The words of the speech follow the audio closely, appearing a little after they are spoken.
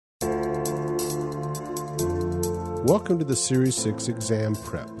Welcome to the Series 6 Exam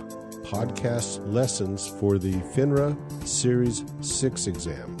Prep, podcast lessons for the FINRA Series 6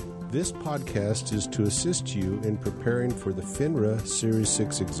 exam. This podcast is to assist you in preparing for the FINRA Series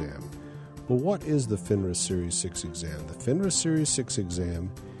 6 exam. Well, what is the FINRA Series 6 exam? The FINRA Series 6 exam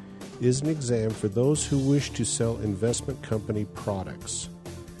is an exam for those who wish to sell investment company products.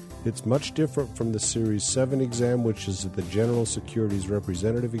 It's much different from the Series 7 exam, which is the General Securities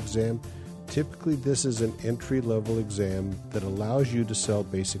Representative exam. Typically, this is an entry-level exam that allows you to sell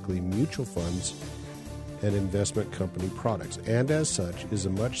basically mutual funds and investment company products, and as such is a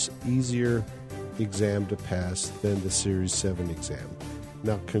much easier exam to pass than the Series 7 exam.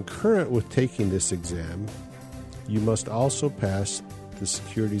 Now, concurrent with taking this exam, you must also pass the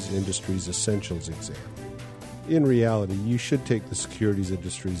Securities Industries Essentials exam. In reality, you should take the Securities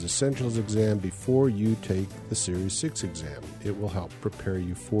Industries Essentials exam before you take the Series 6 exam. It will help prepare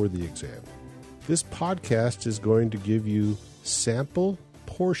you for the exam. This podcast is going to give you sample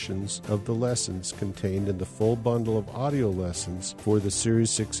portions of the lessons contained in the full bundle of audio lessons for the Series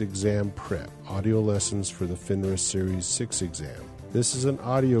 6 exam prep, audio lessons for the FINRA Series 6 exam. This is an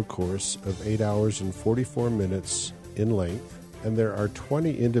audio course of 8 hours and 44 minutes in length, and there are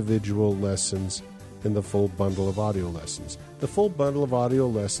 20 individual lessons in the full bundle of audio lessons. The full bundle of audio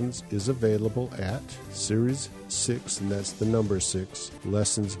lessons is available at Series 6, and that's the number 6,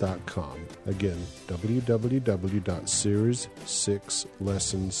 lessons.com. Again,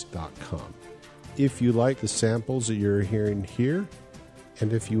 www.series6lessons.com. If you like the samples that you're hearing here,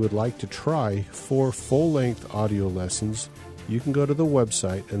 and if you would like to try 4 full-length audio lessons, you can go to the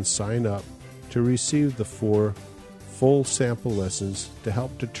website and sign up to receive the 4 full sample lessons to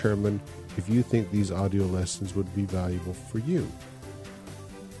help determine if you think these audio lessons would be valuable for you.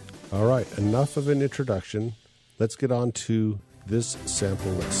 All right, enough of an introduction. Let's get on to this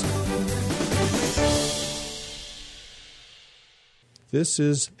sample lesson. This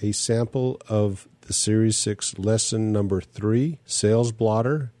is a sample of the Series 6 lesson number 3, Sales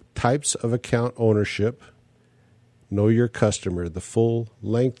Blotter, Types of Account Ownership, Know Your Customer. The full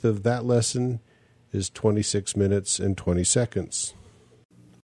length of that lesson is 26 minutes and 20 seconds.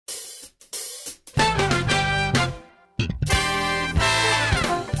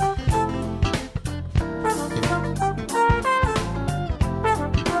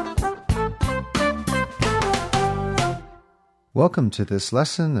 Welcome to this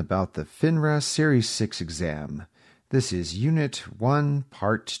lesson about the FINRA Series 6 exam. This is Unit 1,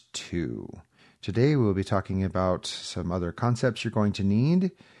 Part 2. Today we'll be talking about some other concepts you're going to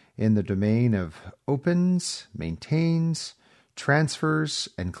need in the domain of opens, maintains, transfers,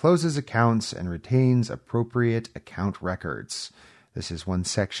 and closes accounts and retains appropriate account records. This is one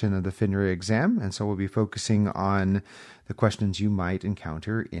section of the FINRA exam, and so we'll be focusing on the questions you might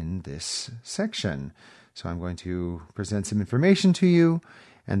encounter in this section. So I'm going to present some information to you,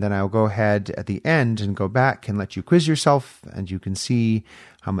 and then I'll go ahead at the end and go back and let you quiz yourself, and you can see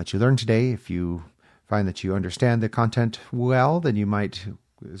how much you learned today. If you find that you understand the content well, then you might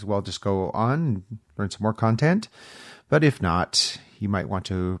as well just go on and learn some more content. But if not, you might want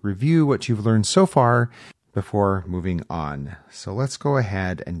to review what you've learned so far before moving on. So let's go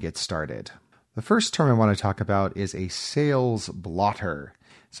ahead and get started. The first term I want to talk about is a sales blotter.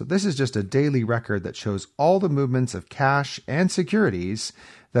 So this is just a daily record that shows all the movements of cash and securities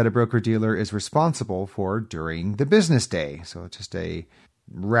that a broker-dealer is responsible for during the business day. So it's just a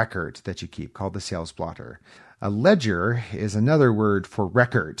record that you keep called the sales blotter. A ledger is another word for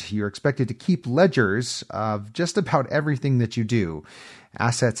record. You're expected to keep ledgers of just about everything that you do.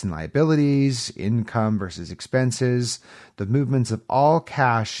 Assets and liabilities, income versus expenses, the movements of all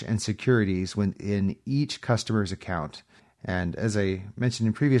cash and securities within each customer's account. And as I mentioned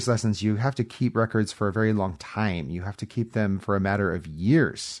in previous lessons, you have to keep records for a very long time. You have to keep them for a matter of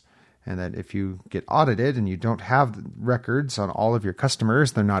years. And that if you get audited and you don't have records on all of your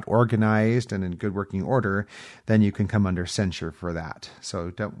customers, they're not organized and in good working order, then you can come under censure for that.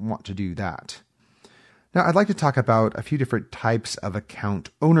 So don't want to do that. Now, I'd like to talk about a few different types of account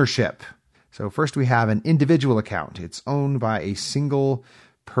ownership. So first we have an individual account. It's owned by a single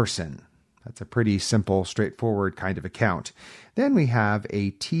person. That's a pretty simple, straightforward kind of account. Then we have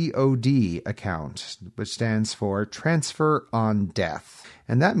a TOD account, which stands for Transfer on Death.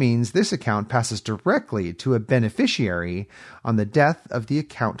 And that means this account passes directly to a beneficiary on the death of the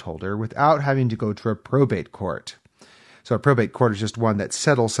account holder without having to go to a probate court. So a probate court is just one that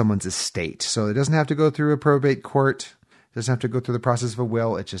settles someone's estate. So it doesn't have to go through a probate court. It doesn't have to go through the process of a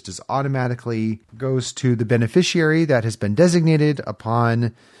will. It just is automatically goes to the beneficiary that has been designated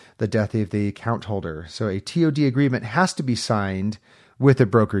upon the death of the account holder. So a TOD agreement has to be signed with a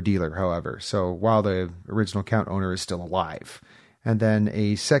broker-dealer, however. So while the original account owner is still alive. And then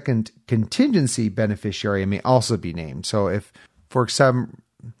a second contingency beneficiary may also be named. So if for some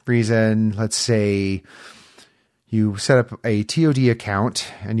reason, let's say you set up a TOD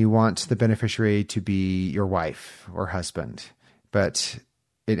account and you want the beneficiary to be your wife or husband, but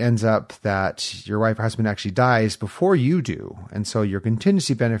it ends up that your wife or husband actually dies before you do. And so your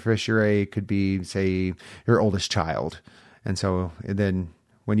contingency beneficiary could be, say, your oldest child. And then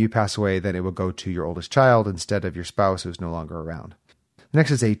when you pass away, then it will go to your oldest child instead of your spouse who's no longer around.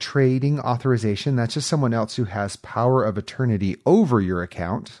 Next is a trading authorization. That's just someone else who has power of attorney over your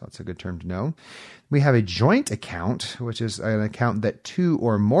account. That's a good term to know. We have a joint account, which is an account that 2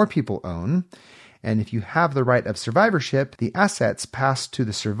 or more people own. And if you have the right of survivorship, the assets pass to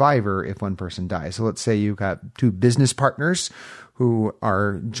the survivor if one person dies. So let's say you've got 2 business partners who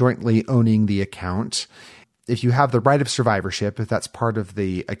are jointly owning the account. If you have the right of survivorship, if that's part of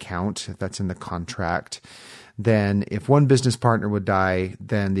the account, if that's in the contract, then if one business partner would die,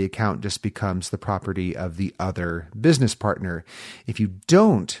 then the account just becomes the property of the other business partner. If you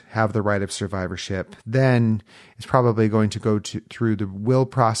don't have the right of survivorship, then it's probably going to go through the will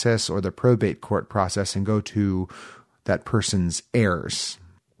process or the probate court process and go to that person's heirs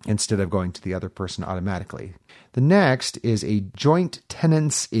instead of going to the other person automatically. The next is a joint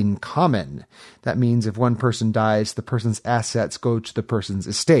tenants in common. That means if one person dies, the person's assets go to the person's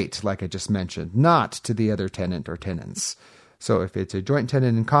estate, like I just mentioned, not to the other tenant or tenants. So if it's a joint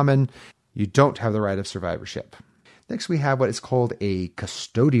tenant in common, you don't have the right of survivorship. Next, we have what is called a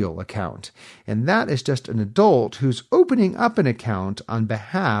custodial account, and that is just an adult who's opening up an account on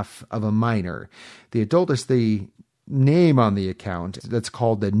behalf of a minor. The adult is the name on the account that's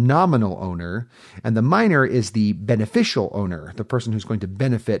called the nominal owner, and the minor is the beneficial owner, the person who's going to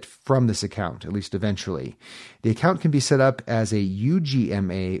benefit from this account, at least eventually. The account can be set up as a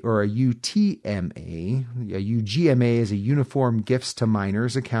UGMA or a UTMA. A UGMA is a Uniform Gifts to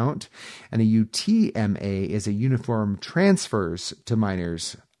Minors account, and a UTMA is a Uniform Transfers to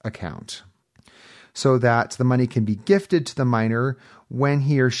Minors account, so that the money can be gifted to the minor when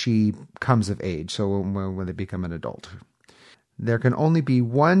he or she comes of age, so when they become an adult. There can only be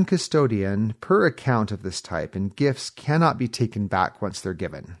one custodian per account of this type, and gifts cannot be taken back once they're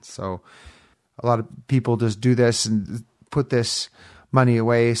given. So a lot of people just do this and put this money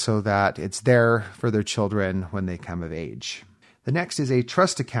away so that it's there for their children when they come of age. The next is a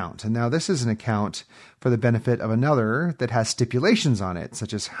trust account, and now this is an account for the benefit of another that has stipulations on it,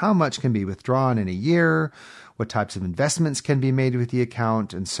 such as how much can be withdrawn in a year, what types of investments can be made with the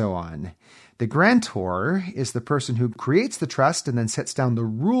account, and so on. The grantor is the person who creates the trust and then sets down the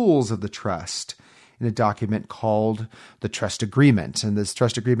rules of the trust in a document called the trust agreement. And this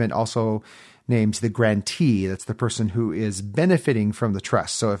trust agreement also names the grantee. That's the person who is benefiting from the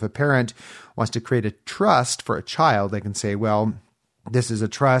trust. So if a parent wants to create a trust for a child, they can say, well, this is a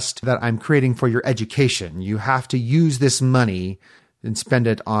trust that I'm creating for your education. You have to use this money and spend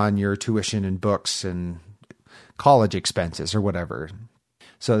it on your tuition and books and college expenses or whatever,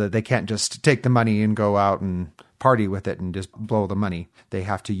 so that they can't just take the money and go out and party with it and just blow the money. They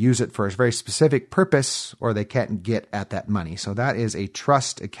have to use it for a very specific purpose or they can't get at that money. So that is a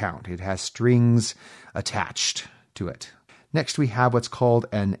trust account. It has strings attached to it. Next, we have what's called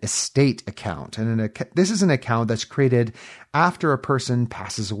an estate account. And this is an account that's created after a person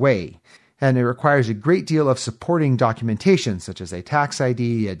passes away. And it requires a great deal of supporting documentation, such as a tax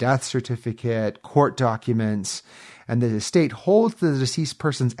ID, a death certificate, court documents, and the estate holds the deceased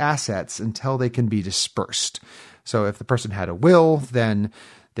person's assets until they can be dispersed. So if the person had a will, then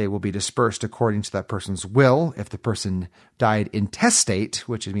they will be dispersed according to that person's will. If the person died intestate,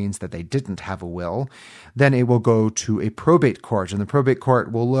 which means that they didn't have a will, then it will go to a probate court, and the probate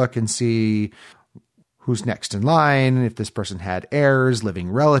court will look and see who's next in line, if this person had heirs, living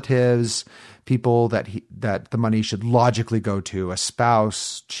relatives, people that the money should logically go to, a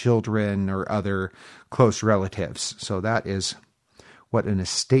spouse, children, or other close relatives. So that is what an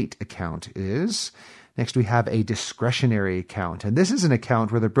estate account is. Next, we have a discretionary account. And this is an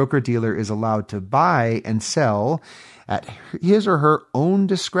account where the broker-dealer is allowed to buy and sell at his or her own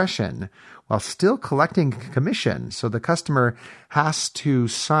discretion while still collecting commission. So the customer has to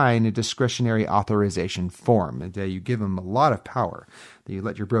sign a discretionary authorization form. And you give them a lot of power. You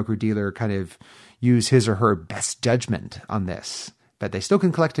let your broker-dealer kind of use his or her best judgment on this, but they still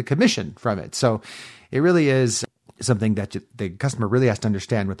can collect a commission from it. So it really is something that the customer really has to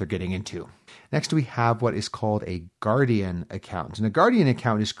understand what they're getting into. Next, we have what is called a guardian account. And a guardian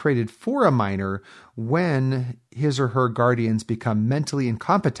account is created for a minor when his or her guardians become mentally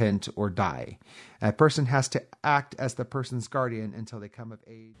incompetent or die. A person has to act as the person's guardian until they come of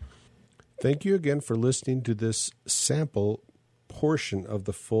age. Thank you again for listening to this sample portion of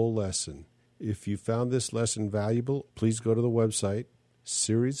the full lesson. If you found this lesson valuable, please go to the website,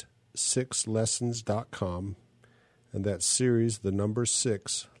 series6lessons.com, and that's series, the number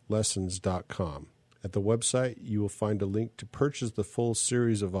 6, lessons.com. At the website, you will find a link to purchase the full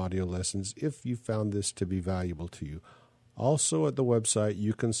series of audio lessons if you found this to be valuable to you. Also at the website,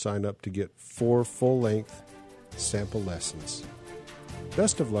 you can sign up to get 4 full-length sample lessons.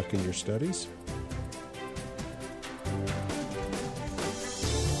 Best of luck in your studies.